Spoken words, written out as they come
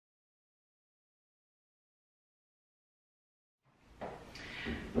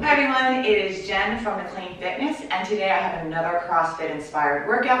Hi everyone, it is Jen from McLane Fitness, and today I have another CrossFit Inspired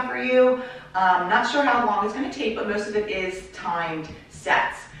workout for you. Not sure how long it's going to take, but most of it is timed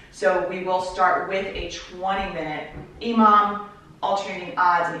sets. So we will start with a 20-minute EMOM, alternating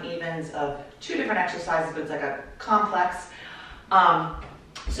odds and evens of 2 different exercises, but it's like a complex.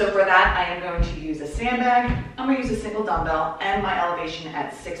 So for that, I am going to use a sandbag. I'm going to use a single dumbbell and my elevation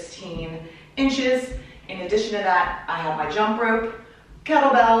at 16 inches. In addition to that, I have my jump rope,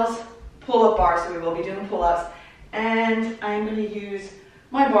 kettlebells, pull-up bars, so we will be doing pull-ups, and I'm going to use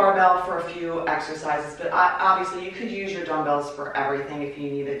my barbell for a few exercises, but obviously you could use your dumbbells for everything if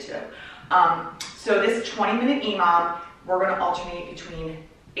you needed to. So this 20-minute EMOM, we're going to alternate between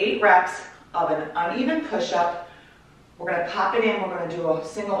 8 reps of an uneven push-up. We're going to pop it in, we're going to do a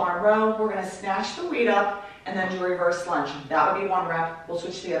single arm row, we're going to snatch the weight up, and then do a reverse lunge. That would be 1 rep. We'll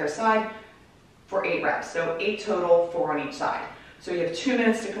switch to the other side for 8 reps, so 8 total, 4 on each side. So you have 2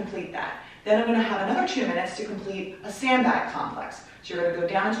 minutes to complete that. Then I'm going to have another 2 minutes to complete a sandbag complex. So you're going to go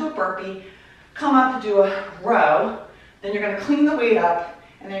down into a burpee, come up, do a row, then you're going to clean the weight up,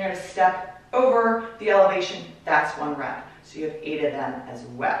 and then you're going to step over the elevation. That's 1 rep. So you have 8 of them as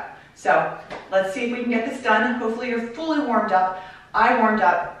well. So let's see if we can get this done. Hopefully you're fully warmed up. I warmed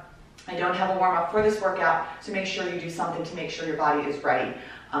up. I don't have a warm up for this workout, so make sure you do something to make sure your body is ready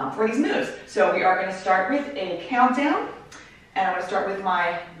for these moves. So we are going to start with a countdown. And I'm going to start with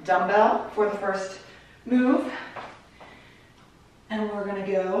my dumbbell for the first move. And we're going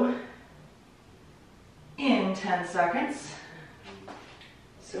to go in 10 seconds.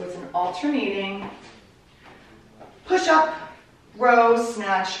 So it's an alternating push-up, row,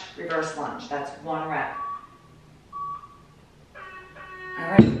 snatch, reverse lunge. That's 1 rep. All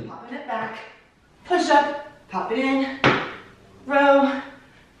right, popping it back. Push up, pop it in, row,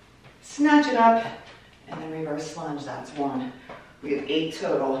 snatch it up, and then reverse lunge. That's 1. We have 8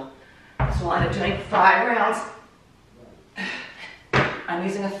 total. So we'll end up doing 5 rounds. I'm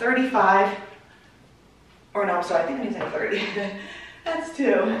using a 35, or no, I'm sorry, I think I'm using a 30. That's 2.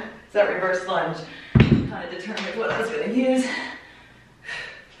 It's that reverse lunge. Kind of determined what I was going to use.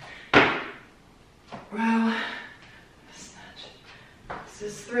 Row, snatch. This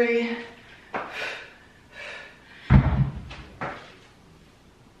is 3.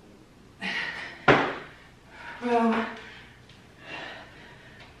 Row.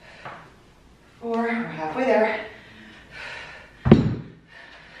 4, we're halfway there.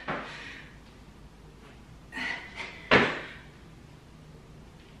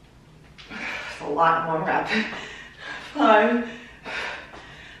 It's a lot in 1 rep. 5.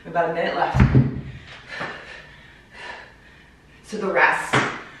 About a minute left. So the rest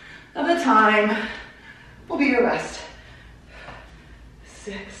of the time will be your rest.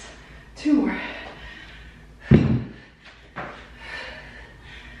 6, 2 more.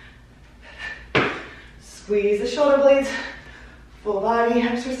 Squeeze the shoulder blades, full body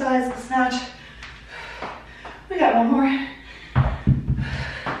exercise, the snatch. We got 1 more.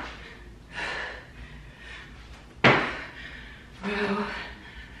 Row,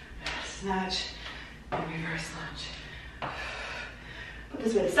 snatch, and reverse lunge. Put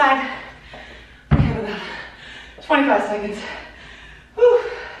this way to the side. We have about 25 seconds. Whew.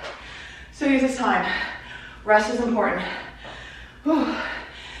 So use this time. Rest is important. Whew.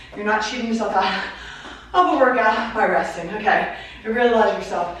 You're not cheating yourself out of a workout by resting. Okay, it really allows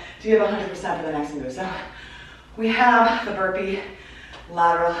yourself to give 100% for the next move. So we have the burpee,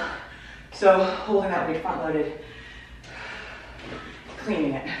 lateral, so holding that weight front loaded,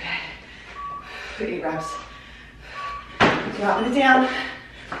 cleaning it. Okay, 8 reps. Dropping it down,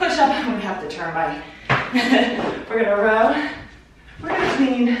 push up. I'm gonna have to turn my, we're gonna row, we're gonna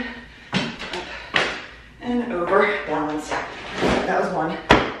clean, up and over, balance. That was 1.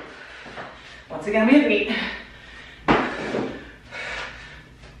 Once again, we have 8.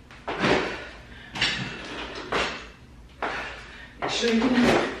 Make sure you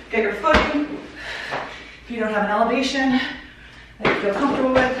can get your footing. If you don't have an elevation that you feel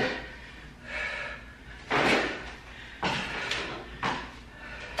comfortable with.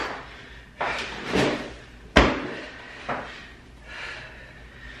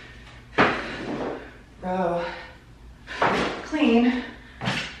 Row, clean.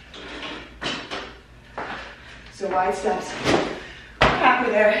 So wide steps,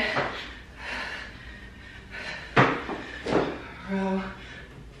 halfway there. Row,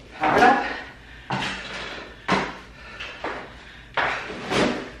 power it up.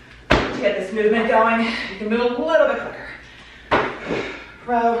 To get this movement going, you can move a little bit quicker.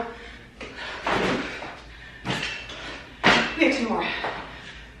 Row. We have 2 more.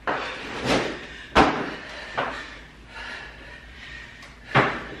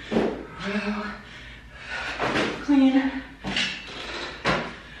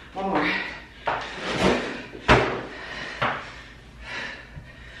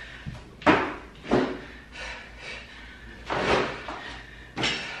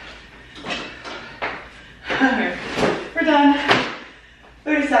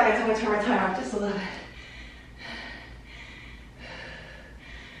 gonna turn my timer up just a little bit.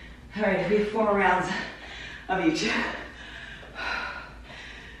 All right, we have 4 more rounds of each.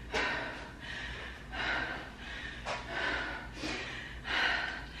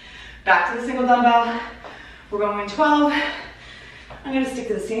 Back to the single dumbbell. We're going 12. I'm gonna stick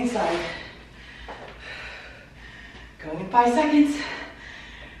to the same side. Going in 5 seconds.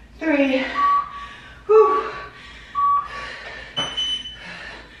 3. Whew.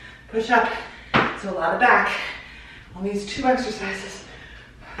 Push up. So a lot of back on these 2 exercises.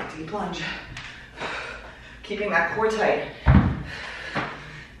 Deep lunge. Keeping that core tight.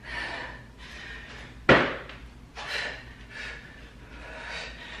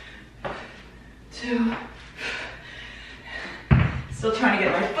 2. Still trying to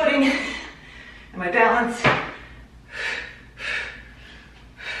get my footing and my balance.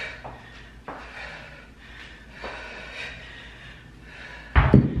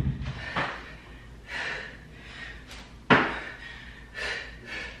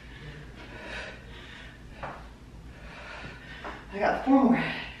 I got 4 more.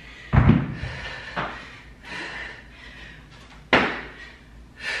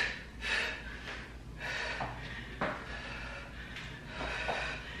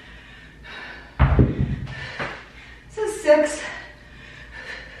 So 6.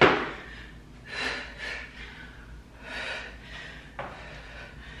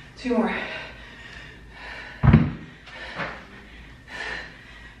 2 more.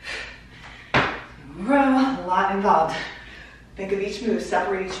 Row, a lot involved. Think of each move,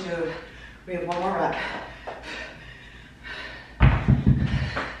 separate each move. We have 1 more rep.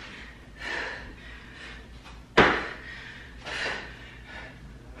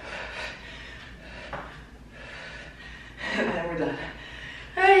 And then we're done.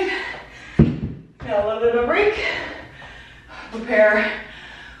 All right, got a little bit of a break. Prepare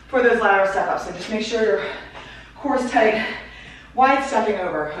for those lateral step-ups. So just make sure your core's tight. Wide stepping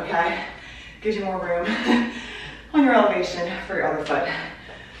over, okay? Gives you more room on your elevation for your other foot.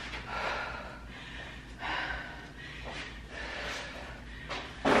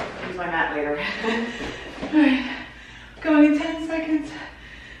 Use my mat later. All right, going in 10 seconds.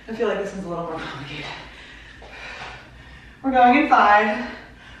 I feel like this one's a little more complicated. We're going in 5.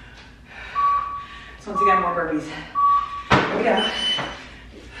 So once again, more burpees. Here we go.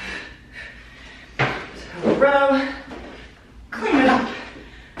 So row, clean it up,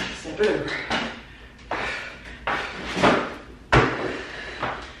 step it over.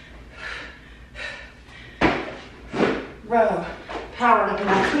 Row, power up in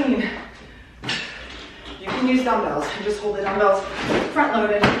that clean. You can use dumbbells. You just hold the dumbbells front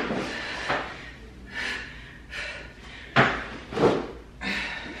loaded.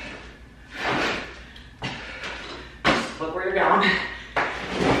 Just look where you're going.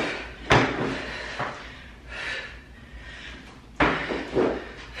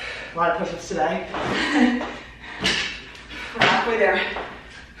 A lot of push-ups today. We're halfway there.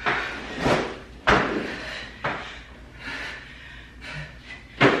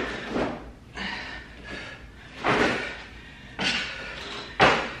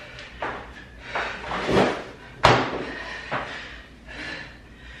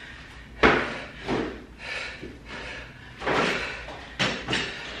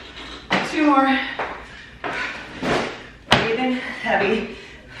 More. Breathing heavy.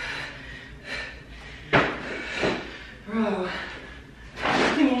 Row.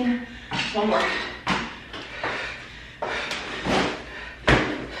 Clean. 1 more.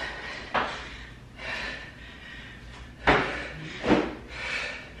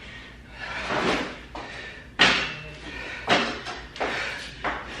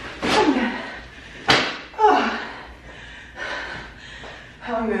 Oh.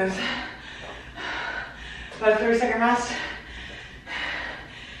 How it moves. About a 30-second rest.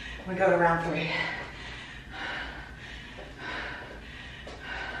 We go to round 3.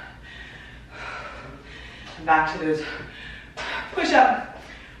 And back to those push-up,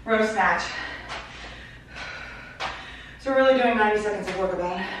 row snatch. So we're really doing 90 seconds of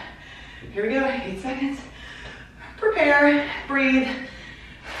workout. Here we go, 8 seconds. Prepare, breathe.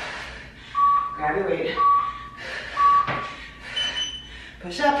 Grab your weight.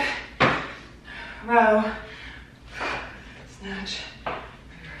 Push up, row. Snatch,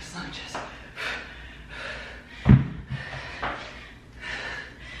 reverse lunges.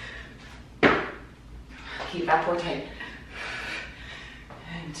 Keep that core tight.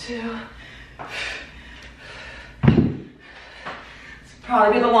 And 2. This will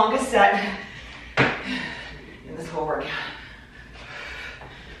probably be the longest set in this whole workout.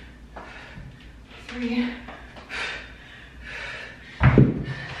 3.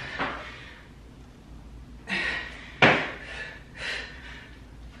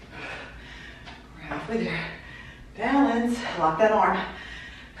 halfway there. Balance, lock that arm.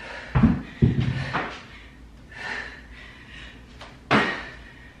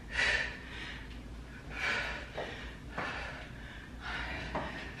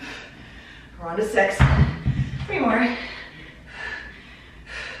 We're on to 6. 3 more.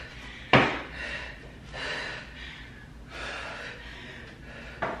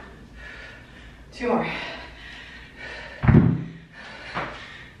 2 more.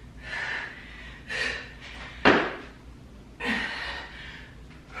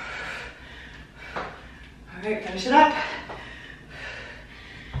 All right, finish it up.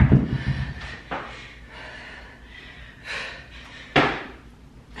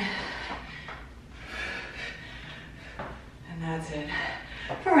 And that's it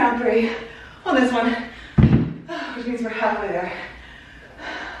for round 3 on this one, which means we're halfway there.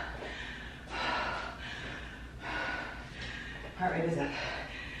 Heart rate is up.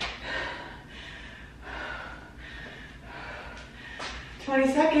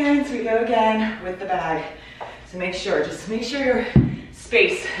 20 seconds, we go again with the bag. So just make sure your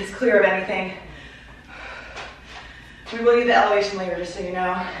space is clear of anything. We will use the elevation later, just so you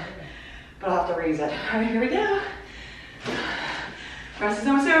know, but I'll have to raise it. All right, here we go. Rest is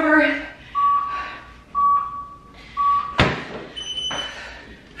almost over.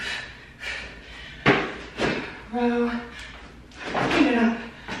 Row. Clean it up.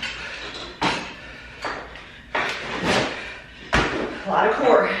 A lot of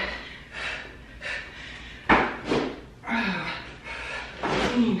core.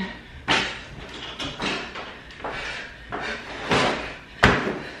 Clean.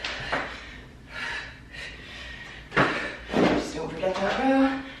 Just don't forget that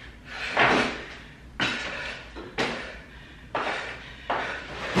row.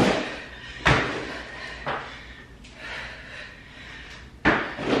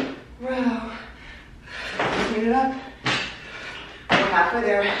 Row. Clean it up. We're halfway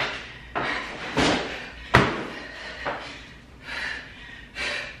there.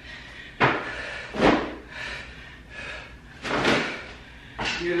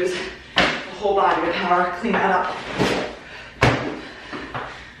 Use the whole body of power. Clean that up.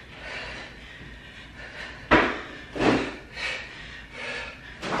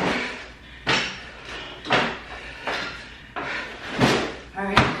 All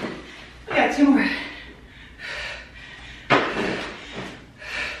right, we got 2 more.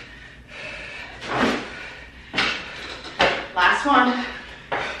 Last one.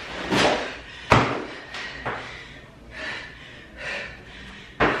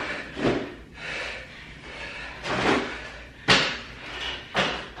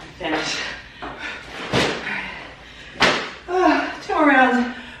 Finish. All right. 2 more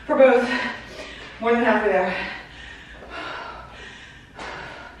rounds for both. More than halfway there.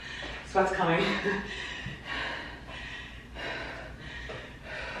 Sweat's coming.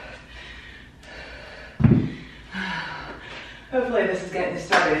 Hopefully this is getting you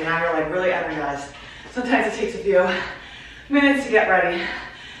started and now you're like really energized. Sometimes it takes a few minutes to get ready.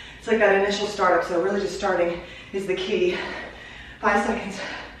 It's like that initial startup, so really just starting is the key. 5 seconds.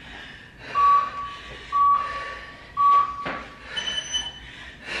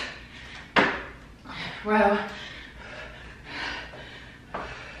 Row.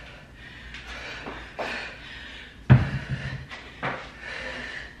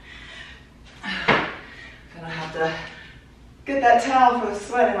 Gonna have to get that towel for the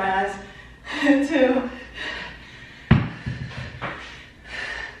sweat in my eyes, too.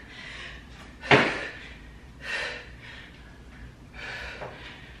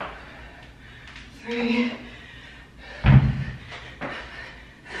 Three.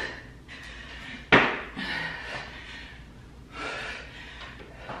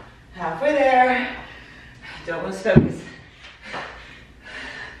 Halfway there. Don't lose focus.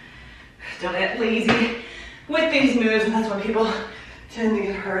 Don't get lazy with these moves, and that's when people tend to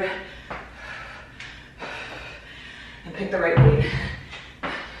get hurt. And pick the right weight.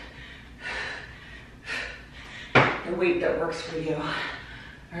 The weight that works for you.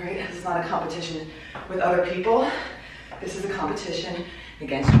 All right, this is not a competition with other people. This is a competition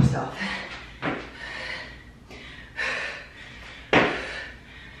against yourself.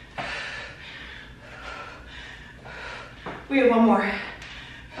 We have 1 more.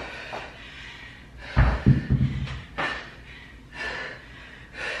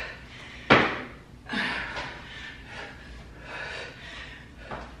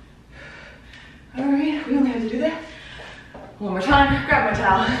 All right, we only have to do that 1 more time. Grab my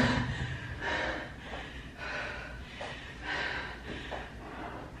towel.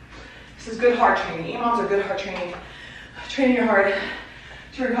 This is good heart training. EMOMs are good heart training. Training your heart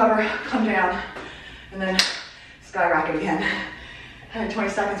to recover, come down, and then skyrocket again. 20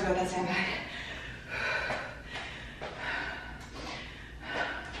 seconds with that sandbag.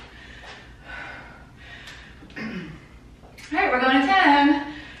 All right, we're going to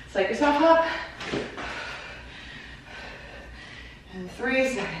 10. Psych yourself up. And 3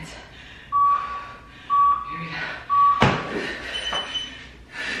 seconds. Here we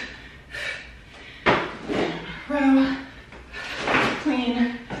go. Row.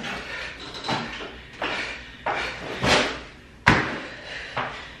 Clean.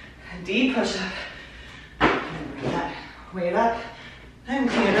 Deep push up. Bring that weight up and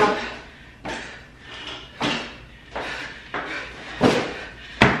clean it up.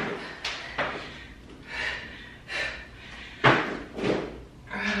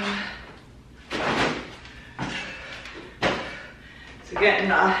 So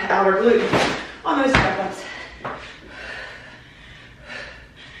getting outer glute on those step ups.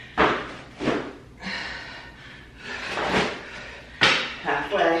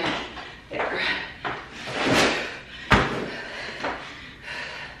 Halfway. There.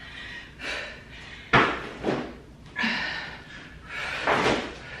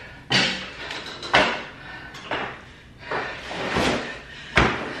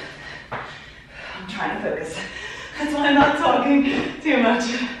 I'm trying to focus. That's why I'm not talking too much.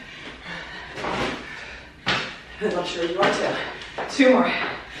 And I'm sure you are too. 2 more.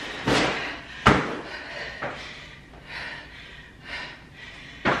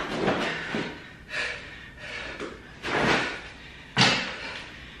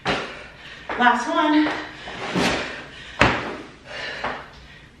 Last one.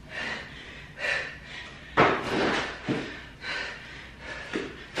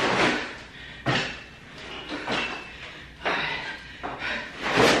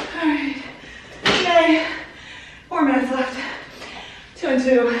 All right. Yay. 4 minutes left. 2 and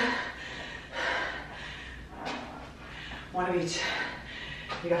 2. 1 of each.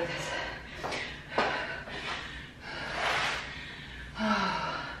 You got this.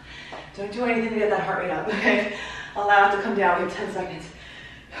 Don't do anything to get that heart rate up, okay? Allow it to come down. We have 10 seconds.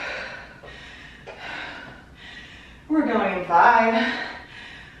 We're going in 5.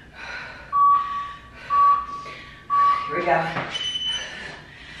 Here we go.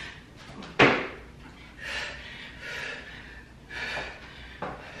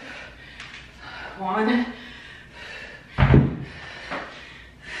 1.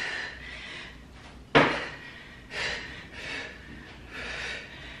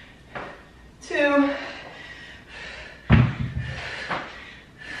 2.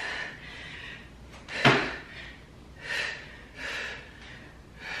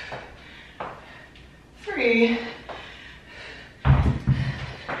 3.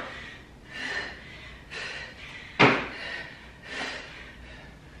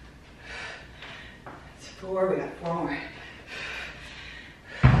 4. We got 4 more.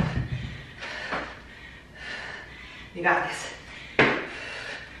 You got this.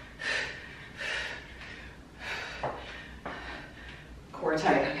 Core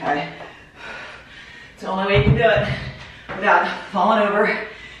tight, okay? It's the only way you can do it without falling over.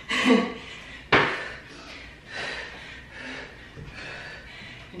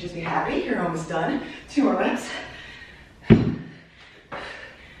 And just be happy, you're almost done. 2 more reps.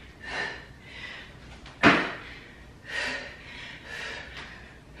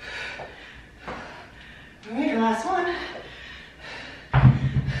 All right, your last one.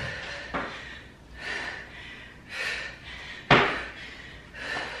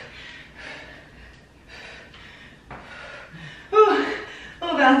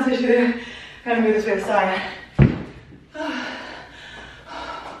 Balance issue there. Gotta move this way to the side.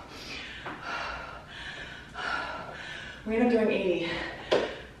 We're gonna end up doing 80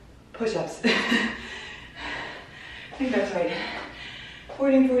 push-ups. I think that's right.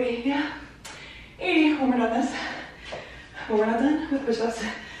 40 and 40, yeah. 80 when we're done this. But we're not done with push-ups.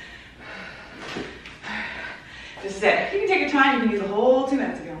 This is it. You can take your time, you can use the whole 2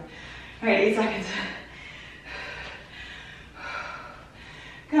 minutes ago. All right, 8 seconds.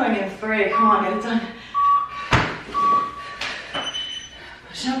 Going in 3, come on, get it done.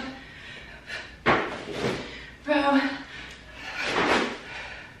 Push up. Row.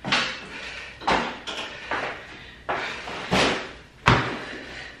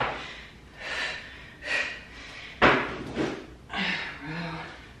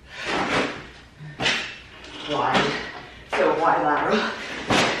 Wide. So wide lateral.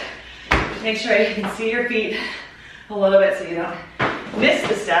 Make sure you can see your feet a little bit so you don't miss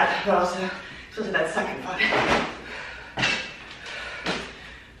the step, but also especially that second foot.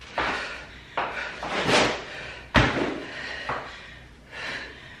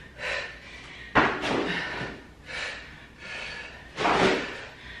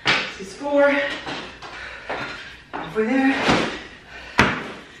 4. Halfway there.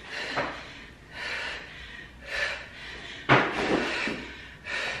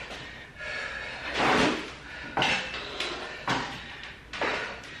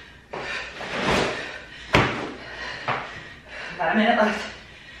 About a minute left.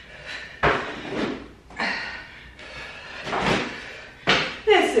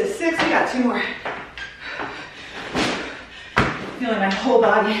 This is 6, we got 2 more. Feeling my whole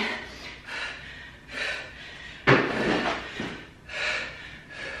body.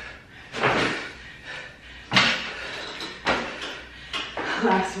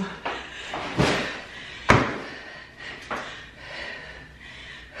 Last one.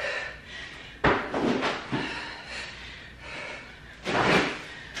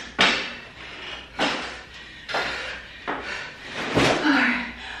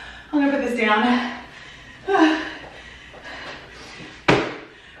 Down.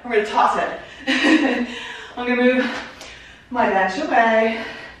 We're going to toss it. I'm going to move my bench away.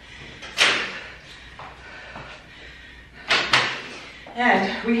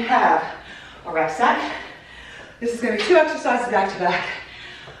 And we have a rep set. This is going to be 2 exercises back to back.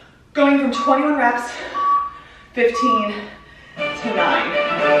 Going from 21 reps, 15 to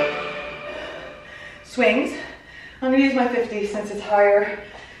 9. Swings. I'm going to use my 50 since it's higher.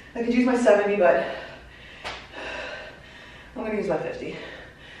 I could use my 70, but I'm going to use my 50.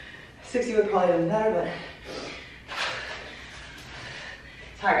 60 would probably have been better, but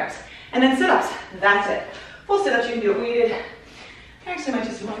it's high reps. And then sit-ups, that's it. Full sit-ups, you can do it weighted. Actually, I might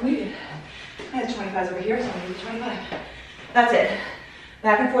just do one weighted. I had 25s over here, so I'm going to do 25. That's it.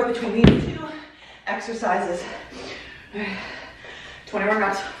 Back and forth between these 2 exercises. 21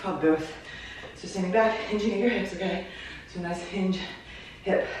 reps of both. So standing back, hinging at your hips, okay? So nice hinge.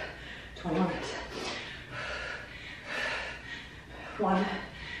 Hip, 21 reps. 1,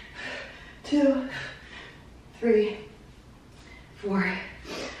 2, 3, 4,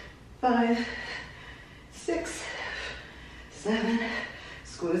 5, 6, 7,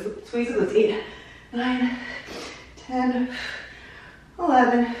 squeeze the glutes, 8, 9, 10,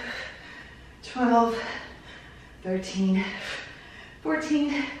 11, 12, 13,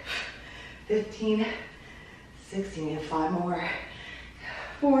 14, 15, 16, we have 5 more.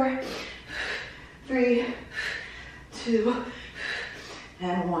 4, 3, 2,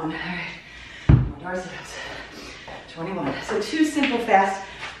 and 1. All right, 1 hour sit-ups. 21. So 2 simple, fast,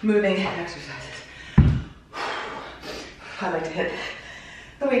 moving exercises. I like to hit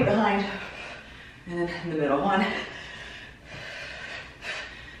the weight behind, and then in the middle. 1,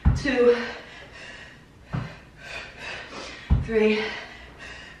 2, 3.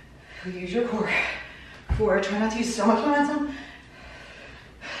 Use your core. 4. Try not to use so much momentum.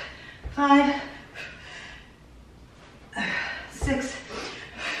 5, 6,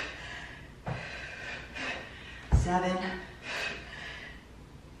 7,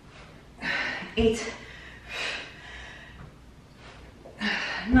 8,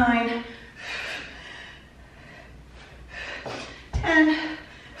 9, 10,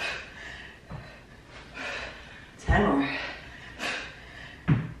 10 more,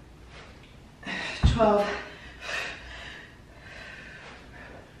 12,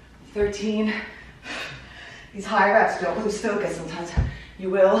 13. These high reps, don't lose focus. Sometimes you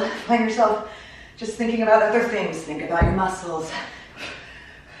will find yourself just thinking about other things. Think about your muscles.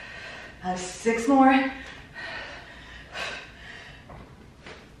 I have 6 more.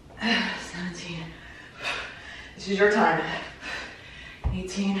 17. This is your time.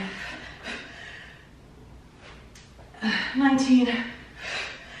 18. 19.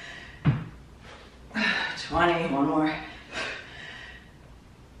 20. 1 more.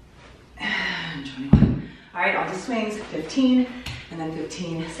 21. All right, on to swings, 15, and then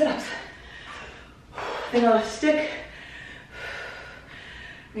 15 sit-ups. Then I'll stick.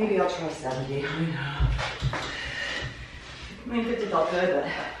 Maybe I'll try 70, I know. I mean, 50 felt good,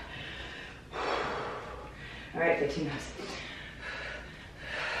 but. All right, 15 reps.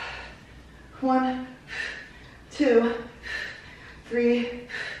 1, 2, 3,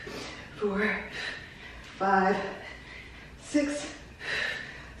 4, 5, 6,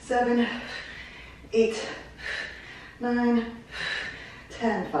 7, 8, 9,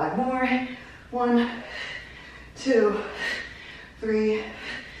 10. 5 more. 1, 2, 3,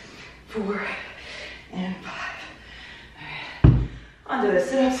 4, and 5. All right, onto the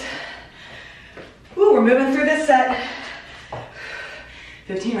sit-ups. Ooh, we're moving through this set.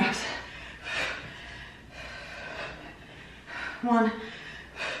 15 reps. 1.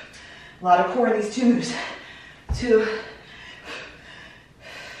 A lot of core in these 2 moves. 2,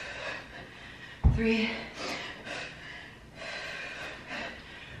 3,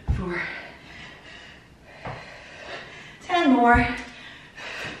 4, more.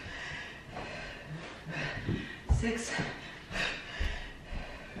 6,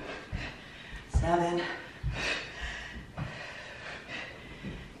 7,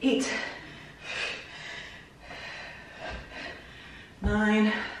 8,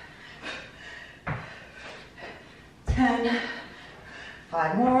 9, 10,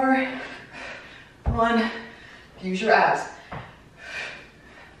 5 more, 1, use your abs,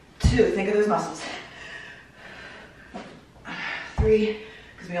 2, think of those muscles, 3,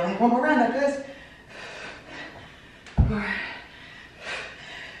 because we only have one more round after this, 4,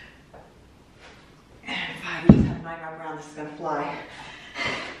 and 5, we just have a 9 round round, this is going to fly.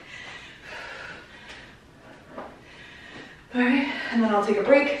 All right, and then I'll take a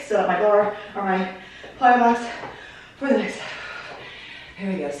break, set up my bar or my plyo box for the next.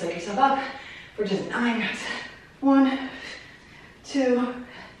 Here we go, set yourself up for just 9 reps. 1, 2,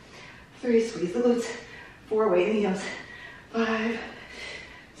 3, squeeze the glutes. 4, weight in the heels. 5,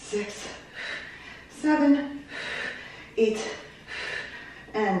 6, 7, 8,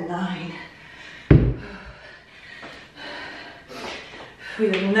 and 9. We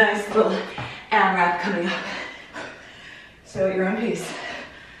have a nice little AMRAP coming up. So at your own pace.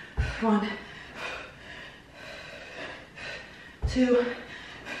 1, 2,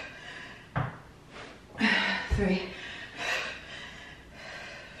 3,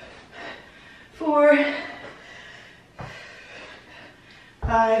 4,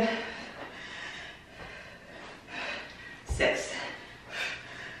 5, 6,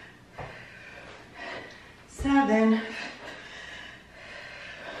 7,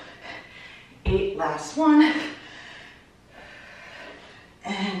 8, last one,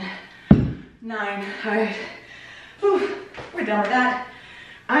 and 9. All right, whew, we're done with that.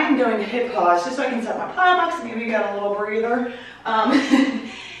 I'm going to hit pause just so I can set my plyo box. Maybe you got a little breather.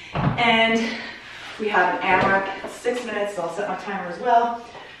 And we have an AMRAP, 6 minutes, so I'll set my timer as well.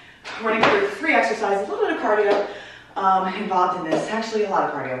 Running through 3 exercises, a little bit of cardio involved in this, actually a lot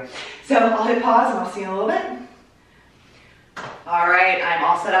of cardio. So I'll hit pause and I'll see you in a little bit. All right, I'm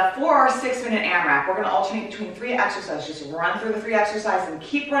all set up for our 6-minute AMRAP. We're gonna alternate between 3 exercises. Just run through the 3 exercises and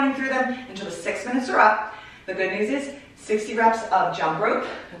keep running through them until the 6 minutes are up. The good news is 60 reps of jump rope.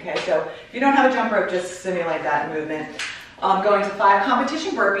 Okay, so if you don't have a jump rope, just simulate that movement. Going to 5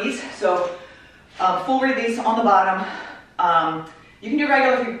 competition burpees. So full release on the bottom. You can do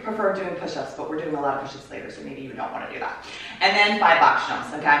regular if you prefer doing push-ups, but we're doing a lot of push-ups later, so maybe you don't want to do that. And then 5 box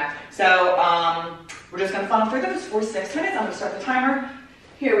jumps, okay? So we're just going to funnel through those for 6 minutes. I'm going to start the timer.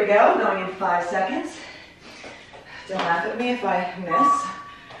 Here we go, going in 5 seconds. Don't laugh at me if I miss.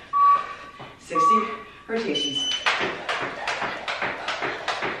 60 rotations.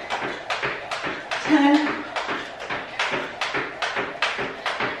 10,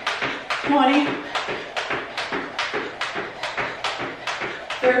 20,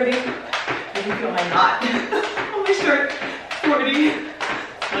 30, I can feel my knot on my shirt, 40,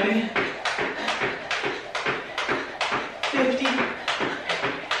 20, 50,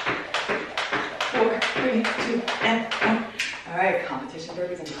 4, 3, 2, and 1. All right, competition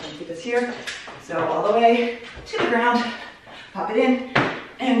burpees, I'm just gonna keep this here. So all the way to the ground, pop it in,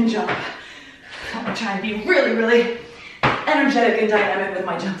 and jump. I'm trying to be really, really energetic and dynamic with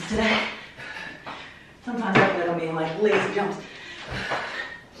my jumps today. Sometimes I feel like I'm being like lazy jumps.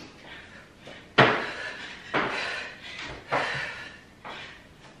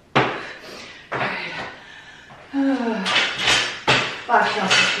 Box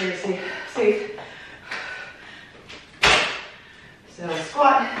jumps is seriously safe. So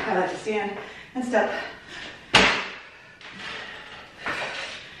squat, I like to stand and step.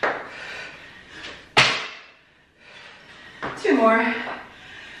 Two more.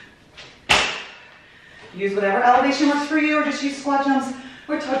 Use whatever elevation works for you, or just use squat jumps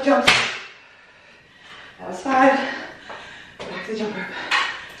or tuck jumps. That was 5. Back to the jump rope.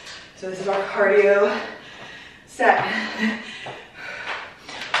 So this is our cardio set.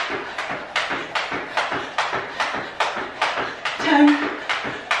 10,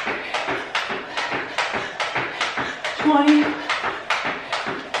 20,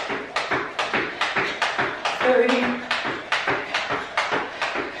 30,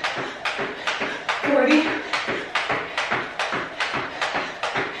 40,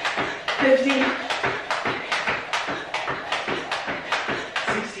 50,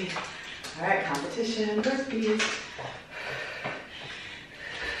 60. All right, competition burpees.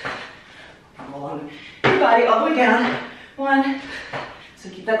 Come along your body all the way down. 1, so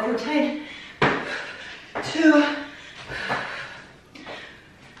keep that core tight. 2,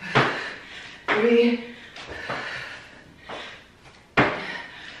 3,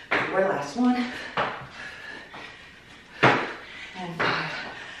 4, last one.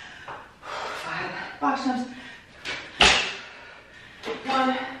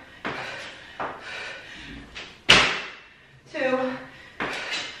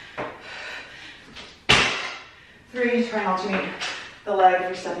 try and alternate the leg if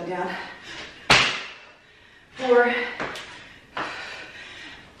you're stepping down. 4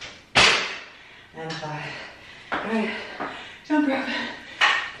 and 5. All right, jump rope.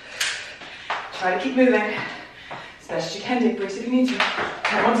 Try to keep moving as best as you can. Take breaks if you need to.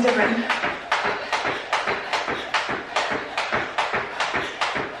 That one's different.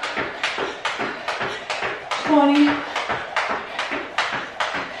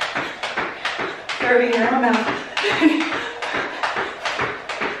 Here in my mouth.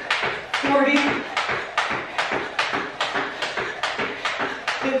 40,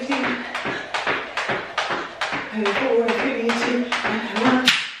 50, 4, 3, 2, and 1.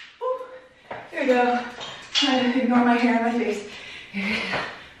 There we go. Try to ignore my hair and my face.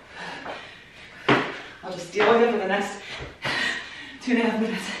 I'll just deal with it for the next 2.5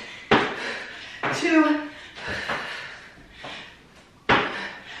 minutes. 2,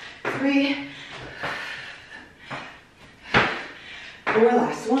 3, 4,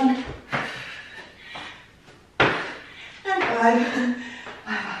 last one, and 5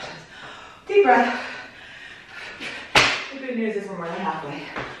 options. Deep breath. The good news is we're more than halfway.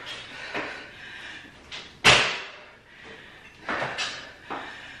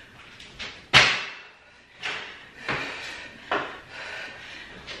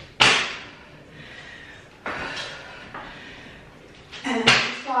 And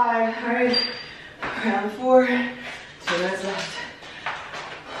 5, all right, round 4, 2 minutes left.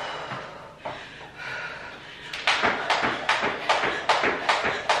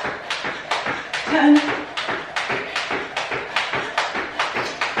 10,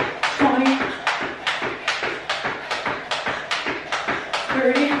 20,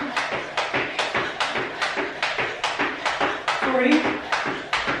 30, 40,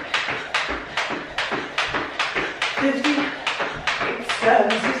 50,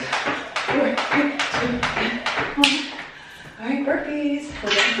 7, 6, 4, 3, 2, 1. All right, burpees. We're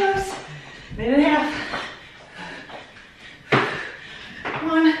getting close. Minute and a half.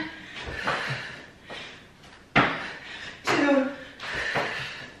 1, 2,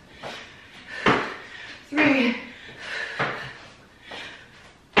 3,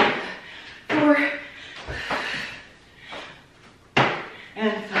 4,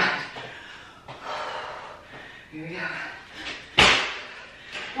 and 5. Here we go.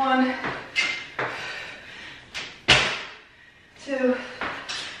 1, 2,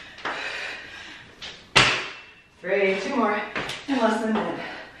 3, 2 more, in less than a minute.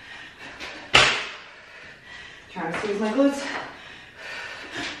 Trying to squeeze my glutes.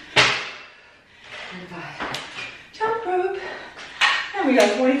 And 5. Jump rope. And we got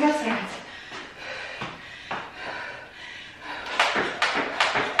 45 seconds.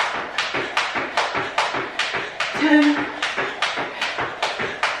 10,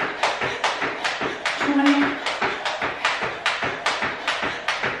 20,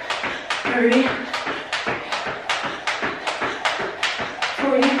 30,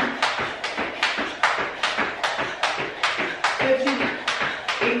 40, 50,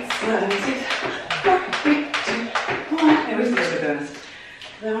 8, 7, 6, 4, 3, 2, 1. I always do a bonus.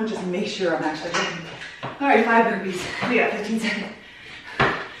 That one just make sure I'm actually working. All right, 5 burpees. We got 15 seconds.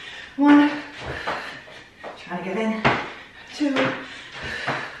 1. Trying to get in. 2,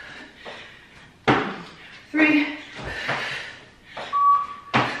 3.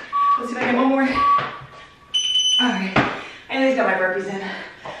 Let's see if I get one more. All right, I at least got my burpees in.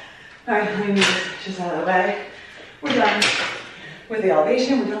 All right, let me move this just out of the way. We're done with the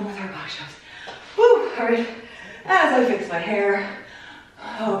elevation. We're done with our box jumps. Woo! All right, as I fix my hair.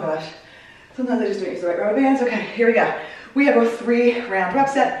 Oh gosh, sometimes I just don't use the right rubber bands. Okay, here we go. We have a 3-round rep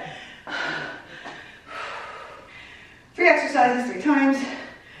set. 3 exercises, 3 times.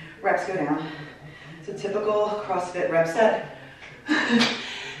 Reps go down. It's a typical CrossFit rep set.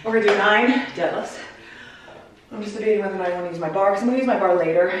 We're gonna do 9 deadlifts. I'm just debating whether or not I want to use my bar, because I'm gonna use my bar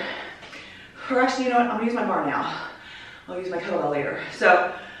later. Or actually, you know what? I'm gonna use my bar now. I'll use my kettlebell later.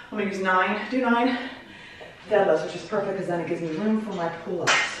 So I'm gonna use 9 deadlifts, which is perfect because then it gives me room for my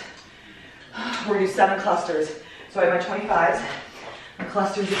pull-ups. We're gonna do 7 clusters. So I have my 25s. My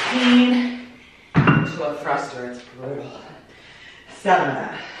clusters of clean to a thruster. It's brutal. 7 of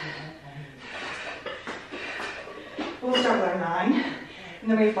them. We'll start with our 9, and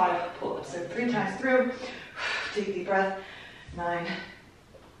then we have 5 pull-ups. So 3 times through. Take a deep breath. 9.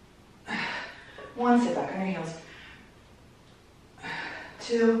 1, sit back on your heels.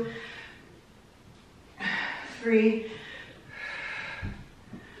 2, 3,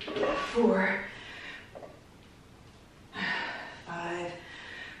 4, 5,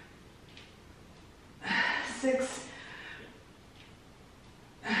 6,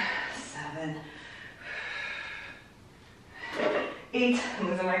 7, 8, I'm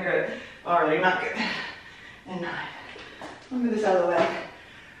losing my grip. Already not good. And 9. I'll move this out of the way.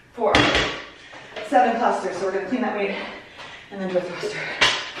 4, 7 clusters. So we're gonna clean that weight and then do a thruster.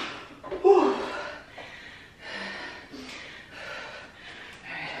 Whew. All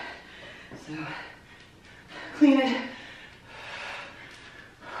right, so clean it.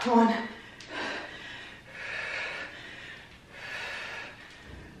 1,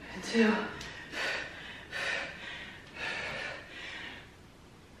 2,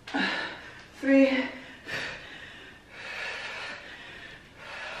 3,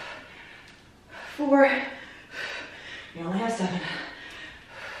 4, you only have 7,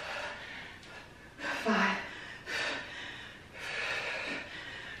 5,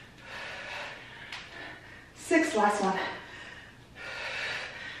 6, last one,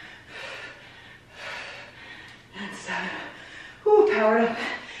 and 7. Whew, powered up.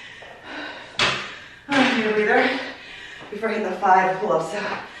 I need a breather before I hit the 5 pull-ups. So,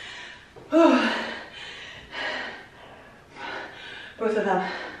 both of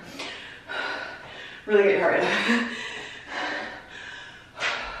them really get your heart rate up.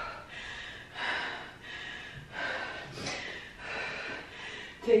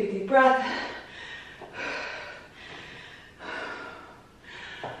 Take a deep breath.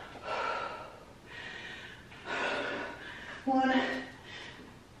 One,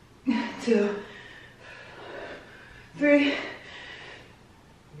 2, 3,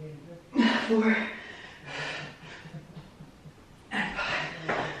 4, and 5.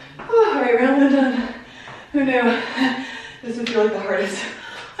 Oh, all right, round 1 done. Who knew this would feel like the hardest?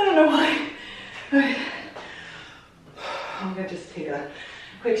 I don't know why. Okay. I'm gonna just take a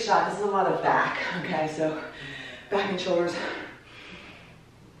quick shot. This is a lot of back, okay? So back and shoulders.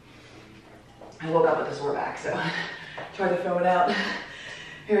 I woke up with a sore back, so try to throw it out.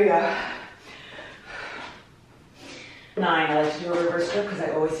 Here we go. 9, I like to do a reverse grip because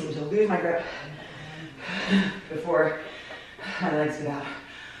I always seem to lose my grip before my legs get out.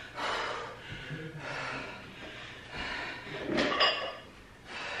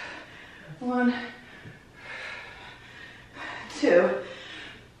 1, 2,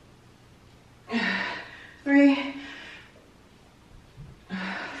 3,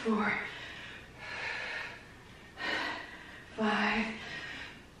 4, 5,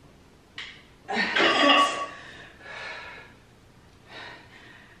 6,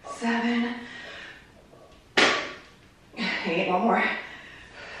 7, 8, one more,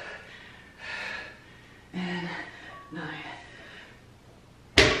 and 9.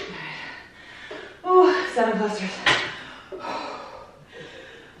 Oh, 7 clusters.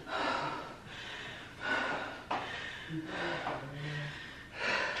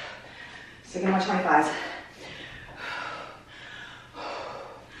 Sticking to my 25s.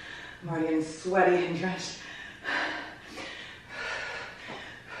 I'm already getting sweaty and drenched.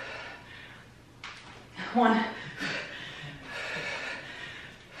 1,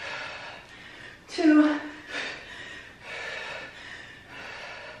 2,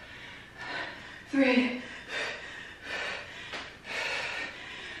 3,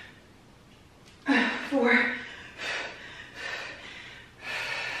 4,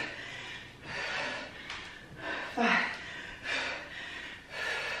 5,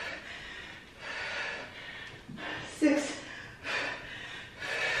 6,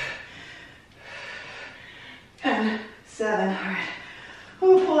 and 7. All right.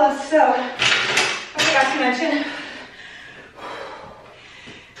 Ooh, pull ups. So, I forgot to mention,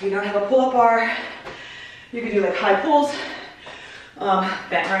 if you don't have a pull-up bar, you can do like high pulls,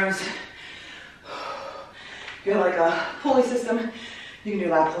 bent rows. If you have like a pulley system, you can do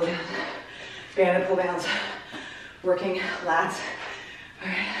lat pull downs, banded pull downs, working lats. All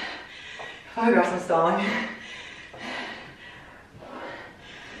right. I got some stalling.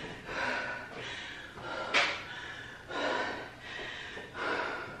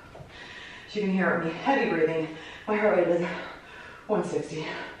 As you can hear me heavy breathing, my heart rate is 160.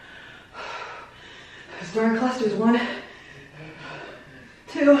 Because during clusters, 1,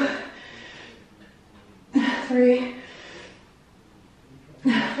 2, 3,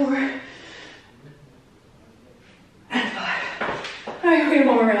 4, and 5. All right, we have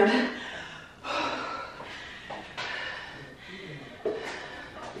one more round.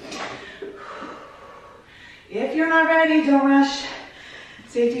 If you're not ready, don't rush.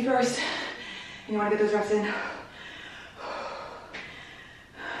 Safety first. You want to get those reps in.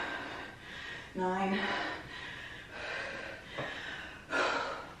 9.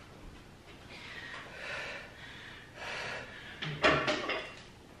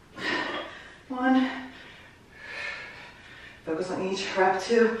 1. Focus on each rep.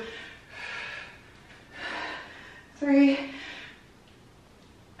 2, 3,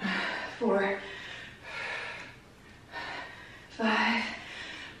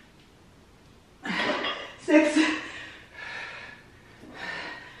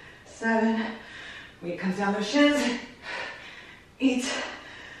 comes down those shins. 8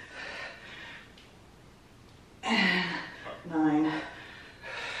 and 9.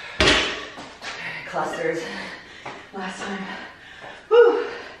 Clusters. Last time. Woo.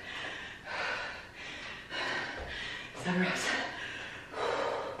 7 reps.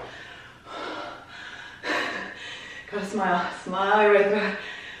 Gotta smile. Smile your way through it.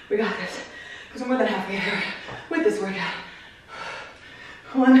 We got this. Because we're more than halfway there with this workout.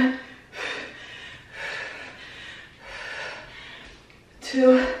 1,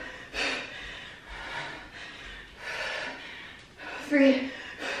 2, 3,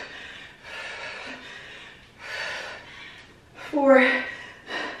 4,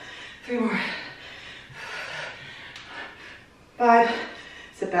 3 more. 5,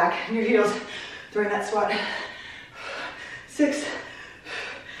 sit back in your heels during that squat. 6,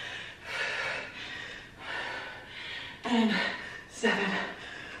 and 7.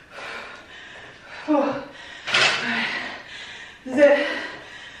 Oh, all right. This is it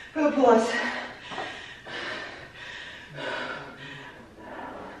for the pull-ups.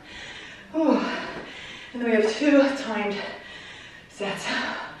 Oh, and then we have 2 timed sets.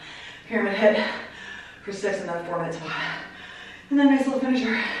 Pyramid HIIT for 6 and then 4 minutes. And then nice little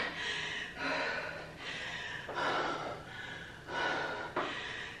finisher.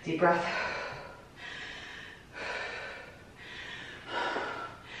 Deep breath.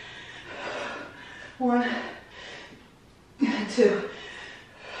 1, 2,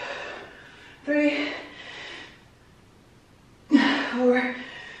 3, 4,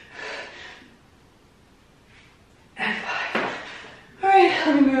 and 5. All right,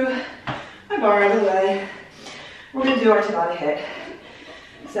 let me move my bar out of the way. We're gonna do our Tabata HIIT.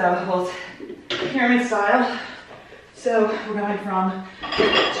 So hold pyramid style. So we're going from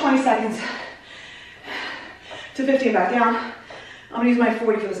 20 seconds to 50 and back down. I'm gonna use my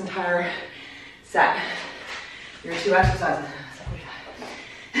 40 for this entire set. Your 2 exercises.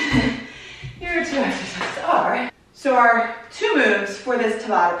 Your 2 exercises are. So our 2 moves for this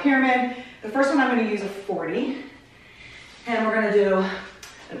Tabata pyramid. The first one I'm gonna use a 40. And we're gonna do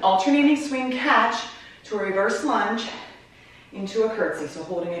an alternating swing catch to a reverse lunge into a curtsy. So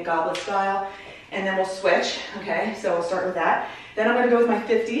holding it goblet style. And then we'll switch, okay? So we'll start with that. Then I'm gonna go with my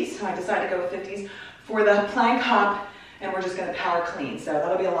 50s. So I decided to go with 50s for the plank hop, and we're just gonna power clean. So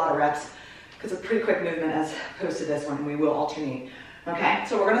that'll be a lot of reps because it's a pretty quick movement as opposed to this one, and we will alternate. Okay,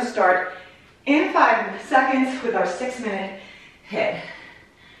 so we're gonna start in 5 seconds with our 6-minute HIIT.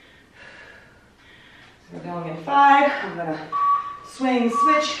 So we're going in 5. I'm gonna swing,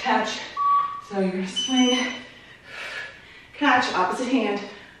 switch, catch. So you're gonna swing, catch, opposite hand.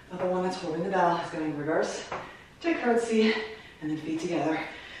 The one that's holding the bell is going reverse to curtsy, and then feet together.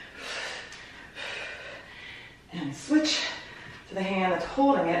 And switch to the hand that's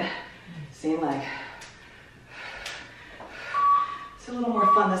holding it, same leg. It's a little more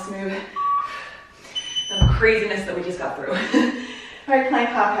fun, this move, than the craziness that we just got through. All right, plank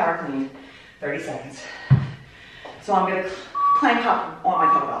hop, power clean, 30 seconds. So I'm gonna plank hop on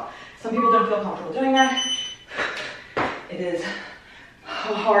my kettlebell. Some people don't feel comfortable doing that. It is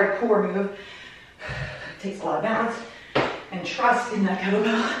a hard core move. It takes a lot of balance and trust in that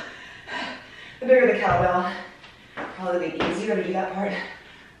kettlebell. The bigger the kettlebell, probably the easier to do that part.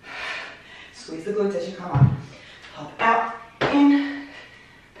 Squeeze the glutes as you come on. Hop out, in,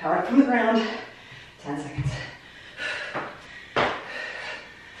 power up from the ground, 10 seconds.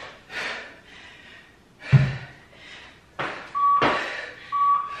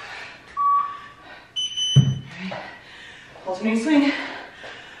 Alternating swing.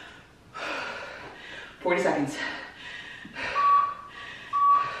 40 seconds.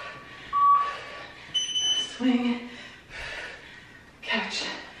 Swing, catch,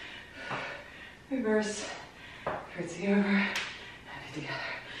 reverse, curtsy over, and it together.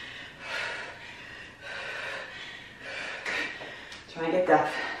 Try and get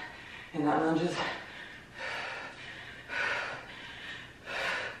depth in that lunges.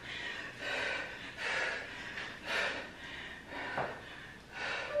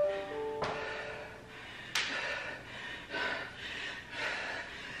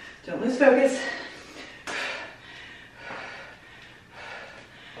 Don't lose focus.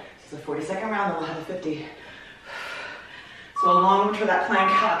 This is a 40-second round, then we'll have a 50. So a long one for that plank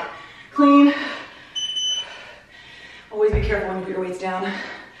hop. Clean. Always be careful when you put your weights down.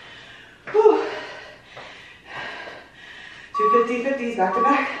 Whew. 2 50-50s back to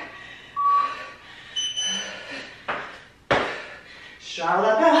back. Straddle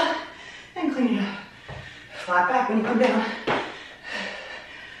that bell and clean it up. Flat back when you come down.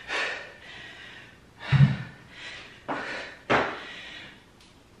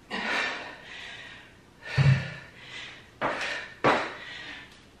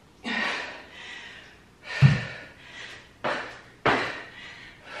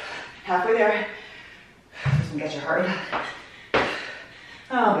 Halfway there. This one gets your heart rate up.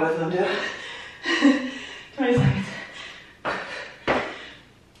 Oh, both of them do. 20 seconds.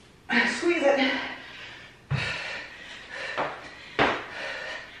 Squeeze it.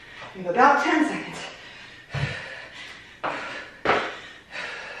 You have about 10 seconds.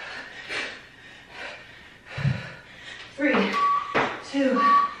 Three, two. All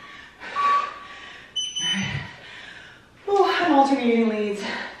right. Oh, I'm alternating leads.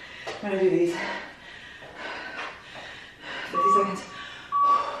 I'm gonna do these. 50 seconds.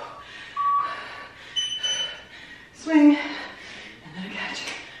 Swing, and then a catch.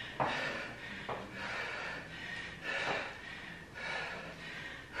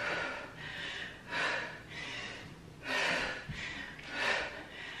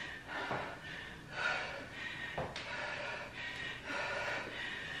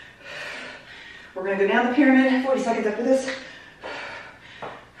 We're going to go down the pyramid, 40 seconds after this.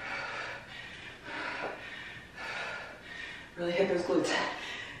 Really hit those glutes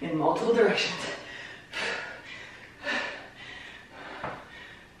in multiple directions.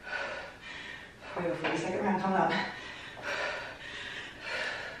 We have a 40-second round coming up.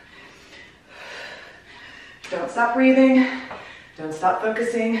 Don't stop breathing. Don't stop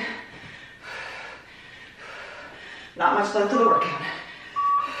focusing. Not much left of the workout.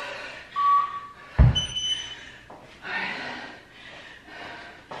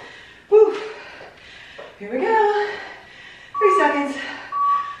 Here we go. 3 seconds.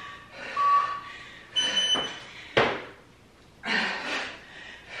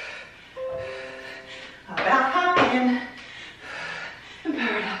 About hop in and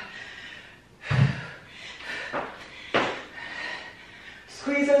power it up.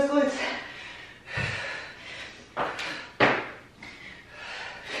 Squeeze those glutes.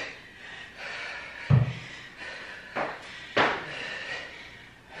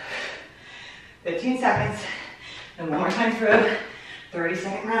 Seconds. And one more time through it.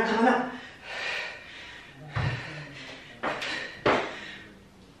 30-second round coming up.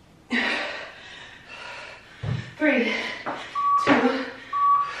 Three, two.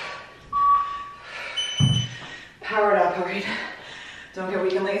 Power it up, all right? Don't get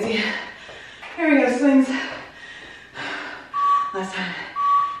weak and lazy. Here we go, swings. Last time.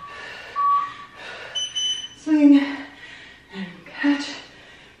 Swing and catch.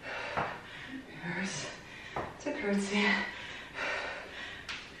 To curtsy.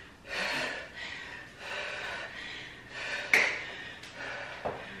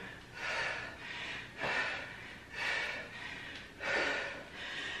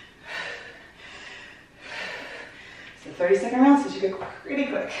 So 30-second round, so you should get pretty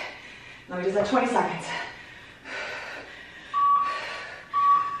quick. Let me just have 20 seconds.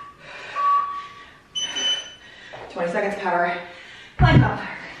 Power. Line up.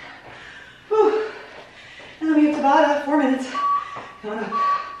 Whew. And then we have Tabata, 4 minutes. Coming up.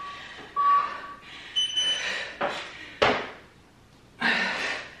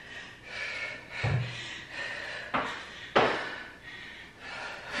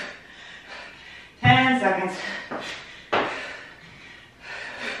 Seconds.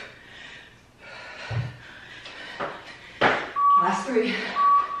 Last 3.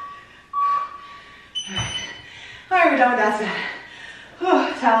 All right, we're done with that set.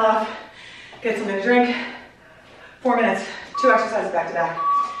 Oh, towel off. Get something to drink. 4 minutes. 2 exercises back to back.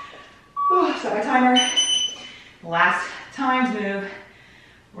 Oh, set my timer. Last times move.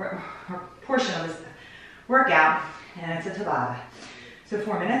 Or portion of this workout, and it's a Tabata. So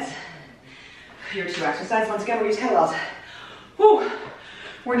 4 minutes. Your 2 exercises. Once again, we use kettlebells. Whew.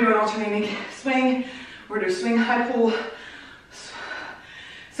 We're doing alternating swing. We're doing swing, high pull,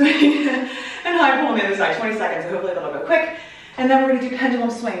 swing, and high pull on the other side. 20 seconds, so hopefully that'll go quick. And then we're going to do pendulum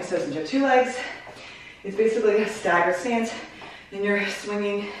swing. So since you have 2 legs, it's basically a staggered stance, and you're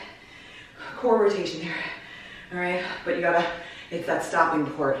swinging core rotation here. All right, but you gotta, it's that stopping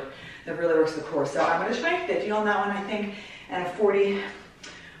part that really works the core. So I'm going to try 50 on that one, I think, and a 40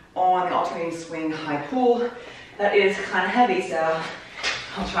 on the alternating swing high pull. That is kind of heavy, so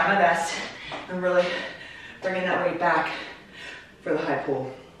I'll try my best and really bringing that weight back for the high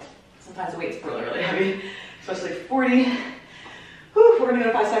pull. Sometimes the weight's really, really heavy, especially 40. Whew, we're gonna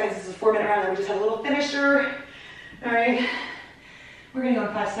go 5 seconds. This is a 4-minute round, and we just had a little finisher. All right, we're gonna go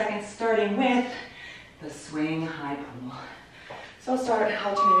in 5 seconds, starting with the swing high pull. So I'll start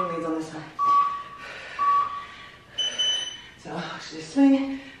alternating leads on this side. So I'll actually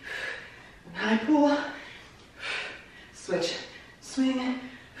swing, and high pull, switch, swing,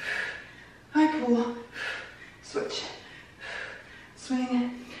 high pull, switch,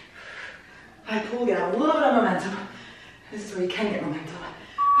 swing, high pull, get a little bit of momentum. This is where you can get momentum.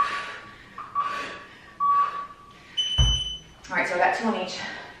 so I got 2 on each.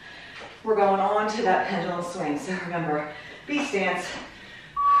 We're going on to that pendulum swing. So remember, B stance.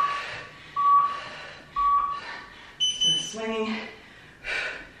 So swinging,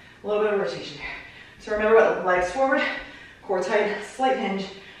 a little bit of rotation here. So remember what, legs forward, core tight, slight hinge,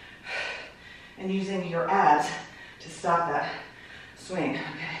 and using your abs to stop that swing,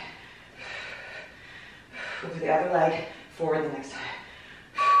 okay? With the other leg forward the next time.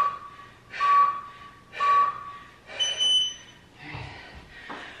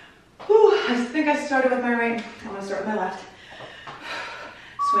 Whew, I think I started with my right. I'm gonna start with my left.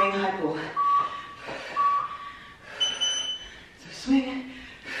 Swing, high pull. So swing,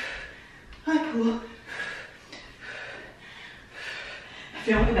 high pull. I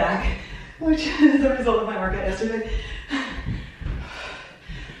feel my back, which is a result of my workout yesterday.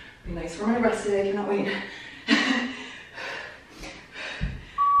 Be nice for my rest today, I cannot wait.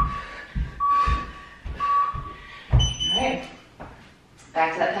 Alright,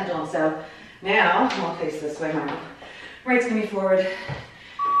 back to that pendulum. So now I'll face this way. My right's gonna be forward.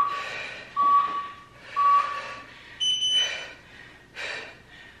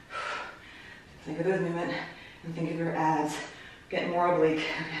 Think of this movement and think of your abs getting more oblique.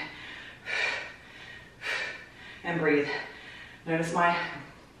 And breathe. Notice my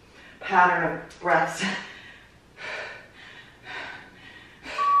pattern of breaths.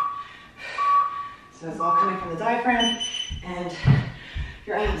 So it's all coming from the diaphragm and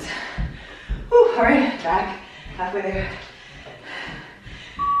your abs. Whew, all right, back, halfway there.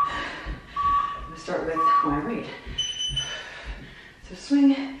 I'm gonna start with my right. So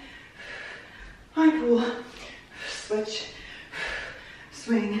swing, high pull, switch,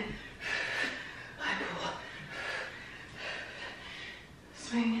 swing, high pull,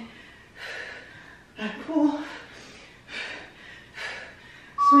 swing, high pull,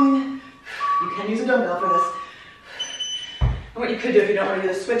 swing. You can use a dumbbell for this. And what you could do if you don't want to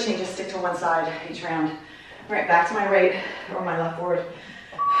do the switching, just stick to one side each round. All right, back to my right or my left forward.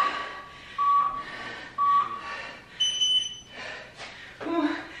 Ooh,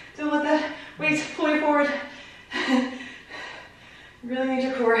 don't let that weight pull you forward. You really need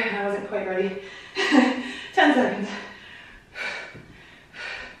your core, and I wasn't quite ready. 10 seconds.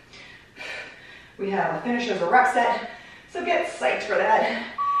 We have a finish as a rep set, so get psyched for that.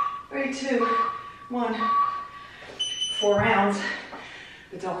 3, 2, 1. 4 rounds.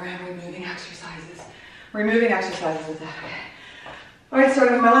 But don't worry, I'm removing exercises. Removing exercises with that, okay. All right,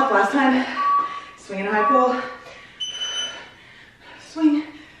 starting with my left last time. Swing and high pull. Swing.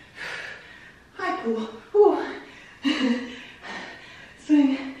 High pull. Ooh.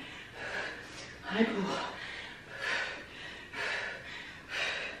 Swing. High pull.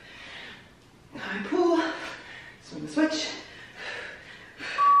 High pull. Swing the switch.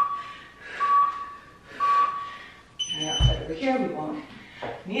 And outside over here, we won't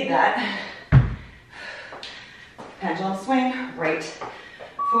need that. Pendulum swing, right,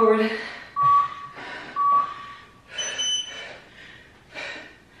 forward.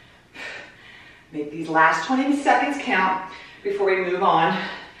 Make these last 20 seconds count before we move on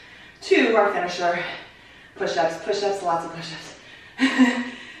to our finisher. Push-ups, push-ups, lots of push-ups.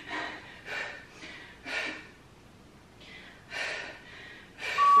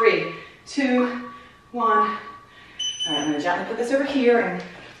 3, 2, 1. All right, I'm gonna gently put this over here and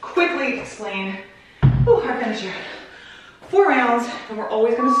quickly explain our finisher. 4 rounds, and we're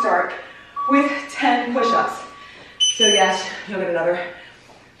always gonna start with 10 push-ups. So yes, you'll get another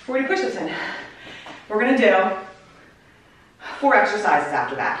 40 push-ups in. We're gonna do 4 exercises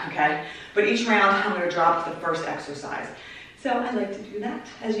after that, okay? But each round, I'm gonna drop the first exercise. So I like to do that,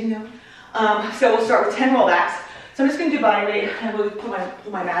 as you know. So we'll start with 10 rollbacks. So I'm just gonna do body weight, and we'll pull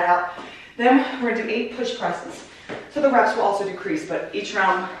my mat out. Then we're gonna do 8 push presses. So the reps will also decrease, but each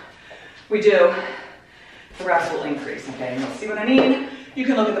round we do, the reps will increase, okay? And you'll see what I mean. You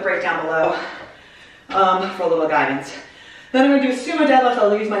can look at the breakdown below for a little guidance. Then I'm gonna do a Sumo Deadlift.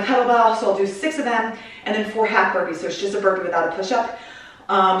 I'll use my kettlebell, so I'll do 6 of them, and then 4 half burpees, so it's just a burpee without a push-up.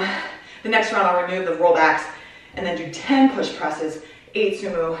 The next round I'll remove the rollbacks, and then do 10 push presses, 8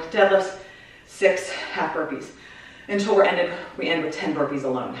 Sumo Deadlifts, 6 half burpees, until we end with 10 burpees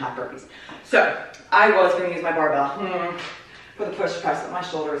alone, half burpees. So I was gonna use my barbell for the push press, but my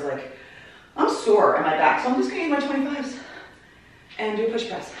shoulder is like, I'm sore in my back, so I'm just gonna use my 25s and do a push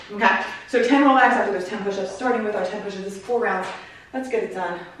press. Okay, so 10 rollbacks after those 10 push-ups, starting with our 10 push-ups. This is 4 rounds. Let's get it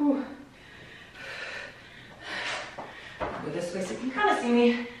done. Whew. Go this way so you can kind of see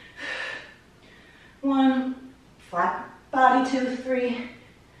me. 1, flat body, 2, 3,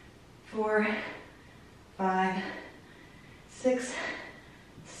 4, 5, 6,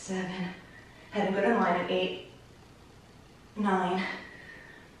 7, head and good in alignment, 8, 9,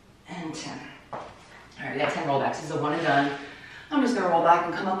 and 10. All right, we got 10 rollbacks. This is a one and done. I'm just gonna roll back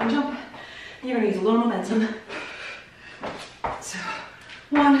and come up and jump. And you're gonna use a little momentum. So,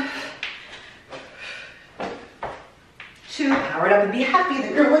 1, 2, power it up and be happy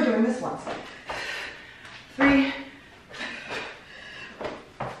that you're only doing this once. 3,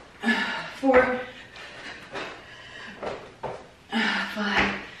 4,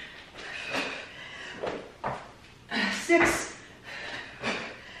 5, 6,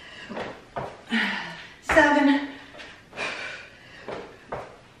 7,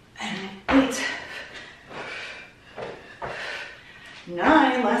 and 8,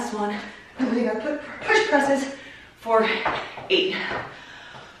 9, last one. And we got push presses for 8.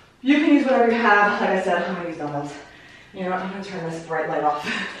 You can use whatever you have. Like I said, I'm gonna use dumbbells. You know what, I'm gonna turn this bright light off.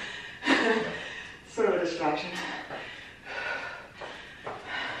 Sort of a distraction.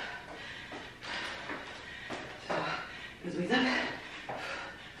 So, as we up.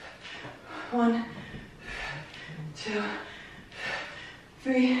 1, 2,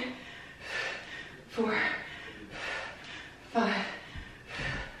 3, 4, 5,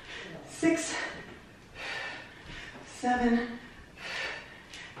 6, 7,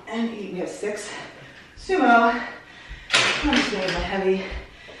 and 8. We have 6. Sumo. I'm just doing the heavy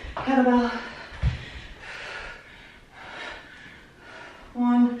kettlebell.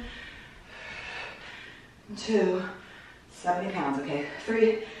 1, 2, 70 pounds, okay.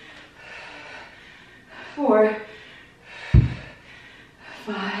 3, 4,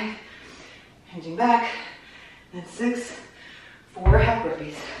 5, hinging back, and 6, 4 half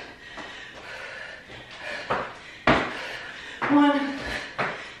burpees. 1,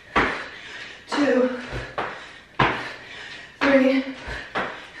 2, 3,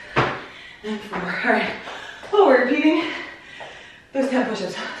 and 4. All right. Oh, we're repeating those 10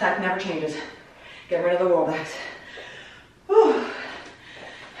 push-ups. That never changes. Get rid of the rollbacks. Whew.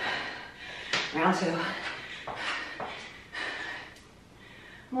 Round 2.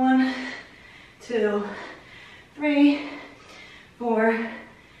 1, 2, 3, 4,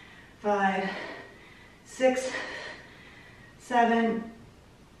 5, 6, 7,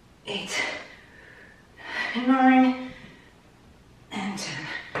 8, 9, and 10.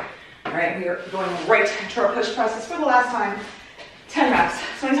 All right, we are going right to our push presses for the last time. 10 reps.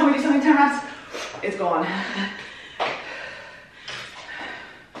 So anytime we do something 10 reps, it's gone.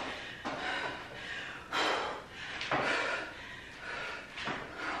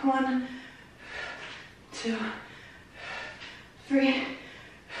 One, 2, 3,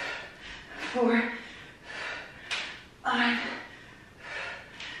 4, 5,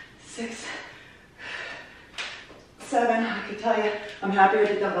 6, 7. I can tell you, I'm happy with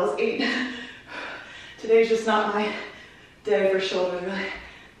the dumbbells. 8. Today's just not my day for shoulders, really.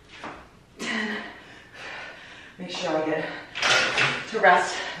 10. Make sure I get to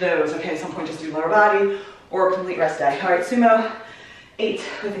rest those. Okay, at some point just do lower body or a complete rest day. All right, sumo. 8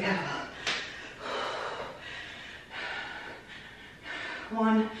 with the kettlebell.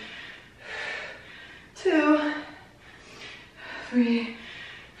 1, 2, 3,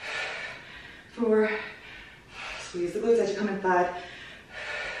 4. Squeeze the glutes as you come in. 5,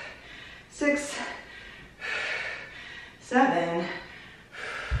 6, 7,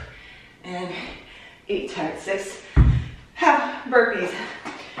 and 8. All right, 6 half burpees.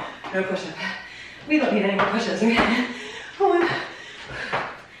 No push-up. We don't need any more push-ups. 1,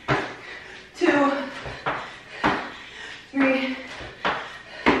 2, 3,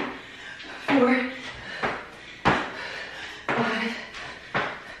 4, 5,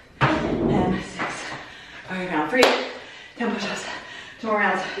 and 6. All right, round 3. 10 push-ups. 2 more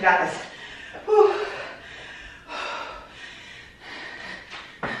rounds. You got this. Whew.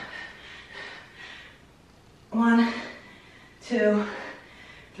 1, 2,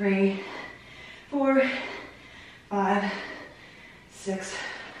 3, 4, 5, 6,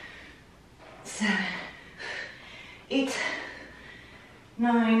 7, 8,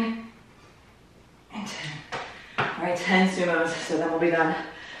 9, and 10. All right, 10 sumos, so then we'll be done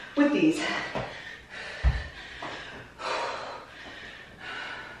with these.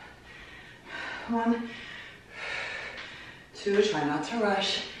 One, 2, try not to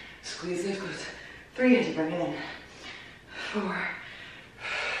rush. Squeeze those glutes. 3, as you bring it in. 4,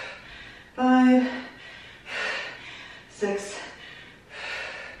 5, 6,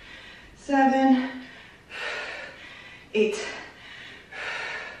 7, 8,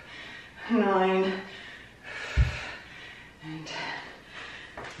 9, and 10.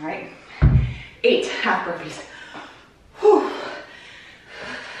 All right, 8 half burpees. Whew.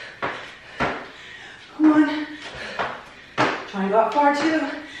 1, try and go up far. 2,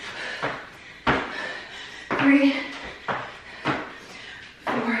 3,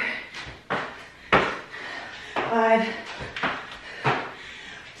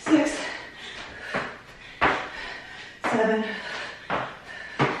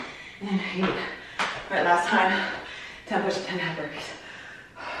 and 8. All right, last time, 10 push-ups, 10 half burpees.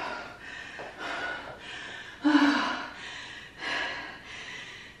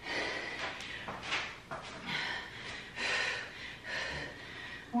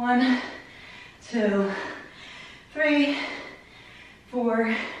 1, 2, 3,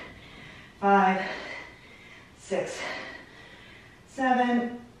 4, 5, 6,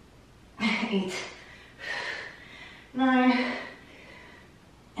 7, 8, 9,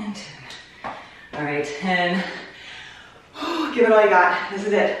 and 10. All right, 10. Give it all you got. This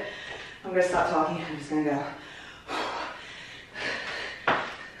is it. I'm gonna stop talking. I'm just gonna go.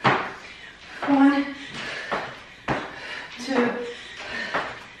 1, 2,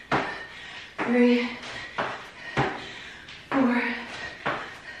 3, 4,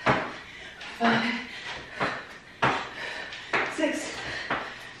 5, 6,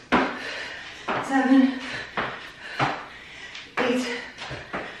 7, 8,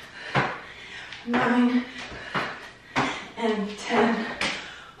 9, and 10.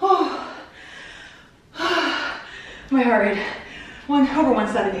 Oh. My heart rate, over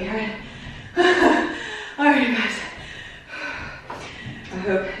 170, all right? All right, guys. I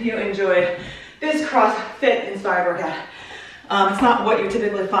hope you enjoyed this CrossFit Inspired workout. It's not what you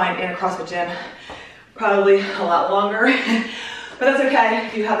typically find in a CrossFit gym. Probably a lot longer, but that's okay.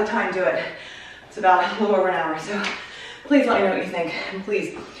 If you have the time, do it. It's about a little over an hour, so please let me know what you think. And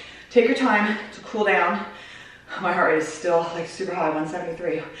please take your time to cool down. My heart rate is still like super high,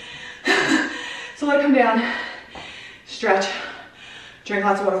 173. So let it come down, stretch, drink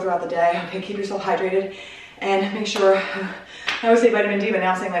lots of water throughout the day. Okay, keep yourself hydrated, and make sure, I always say vitamin D, but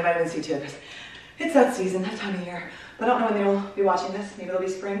now I'm saying my vitamin C too, because it's that season, that time of year. But I don't know when they'll be watching this. Maybe it'll be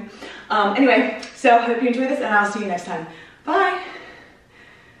spring. Anyway, so I hope you enjoyed this, and I'll see you next time. Bye.